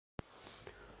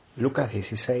Lucas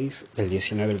 16, del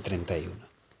 19 al 31.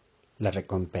 La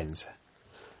recompensa.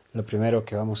 Lo primero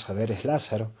que vamos a ver es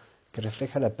Lázaro, que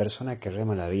refleja a la persona que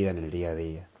rema la vida en el día a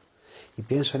día. Y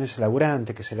pienso en ese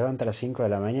laburante que se levanta a las 5 de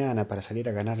la mañana para salir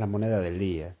a ganar la moneda del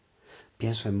día.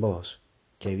 Pienso en vos,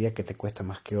 que hay días que te cuesta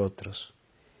más que otros.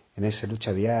 En esa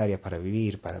lucha diaria para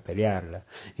vivir, para pelearla.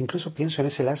 Incluso pienso en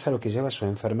ese Lázaro que lleva su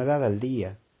enfermedad al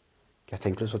día, que hasta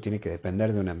incluso tiene que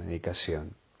depender de una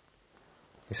medicación.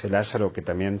 Ese Lázaro que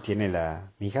también tiene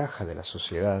la migaja de la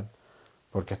sociedad,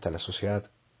 porque hasta la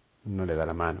sociedad no le da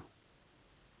la mano.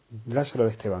 Lázaro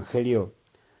de este evangelio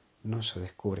no se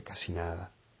descubre casi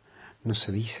nada, no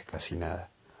se dice casi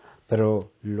nada,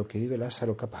 pero lo que vive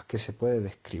Lázaro capaz que se puede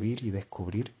describir y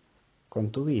descubrir con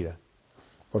tu vida,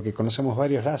 porque conocemos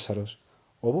varios Lázaros,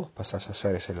 o vos pasás a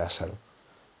ser ese Lázaro,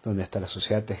 donde hasta la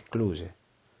sociedad te excluye,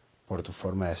 por tu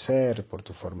forma de ser, por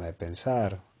tu forma de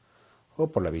pensar,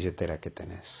 o por la billetera que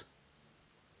tenés.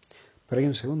 Pero hay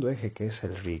un segundo eje que es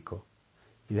el rico,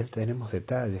 y de él tenemos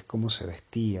detalles, cómo se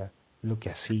vestía, lo que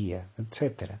hacía,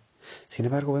 etc. Sin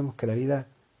embargo, vemos que la vida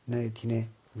nadie tiene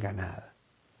ganada,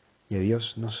 y a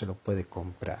Dios no se lo puede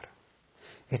comprar.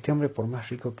 Este hombre, por más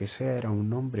rico que sea, era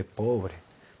un hombre pobre.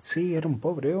 Sí, era un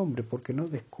pobre hombre, porque no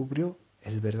descubrió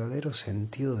el verdadero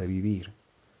sentido de vivir.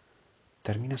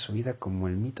 Termina su vida como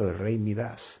el mito del rey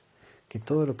Midas, que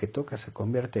todo lo que toca se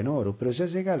convierte en oro, pero ya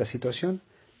llega a la situación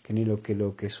que ni lo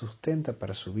que sustenta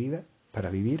para su vida, para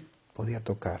vivir, podía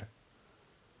tocar.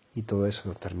 Y todo eso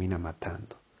lo termina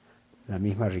matando. La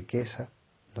misma riqueza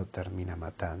lo termina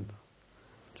matando.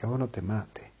 Que a vos no te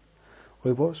mate.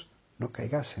 Hoy vos no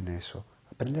caigas en eso.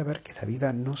 Aprende a ver que la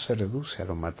vida no se reduce a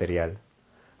lo material.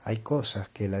 Hay cosas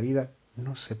que la vida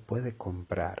no se puede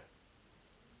comprar.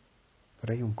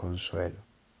 Pero hay un consuelo.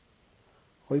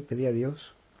 Hoy pedí a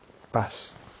Dios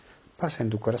paz. Paz en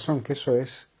tu corazón, que eso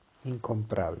es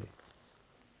incomparable.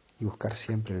 Y buscar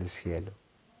siempre el cielo.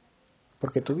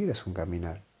 Porque tu vida es un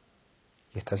caminar.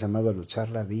 Y estás llamado a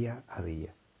lucharla día a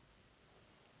día.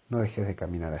 No dejes de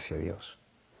caminar hacia Dios.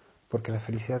 Porque la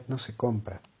felicidad no se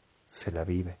compra, se la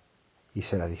vive y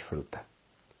se la disfruta.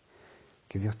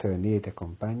 Que Dios te bendiga y te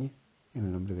acompañe en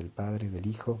el nombre del Padre, del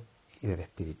Hijo y del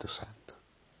Espíritu Santo.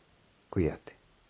 Cuídate.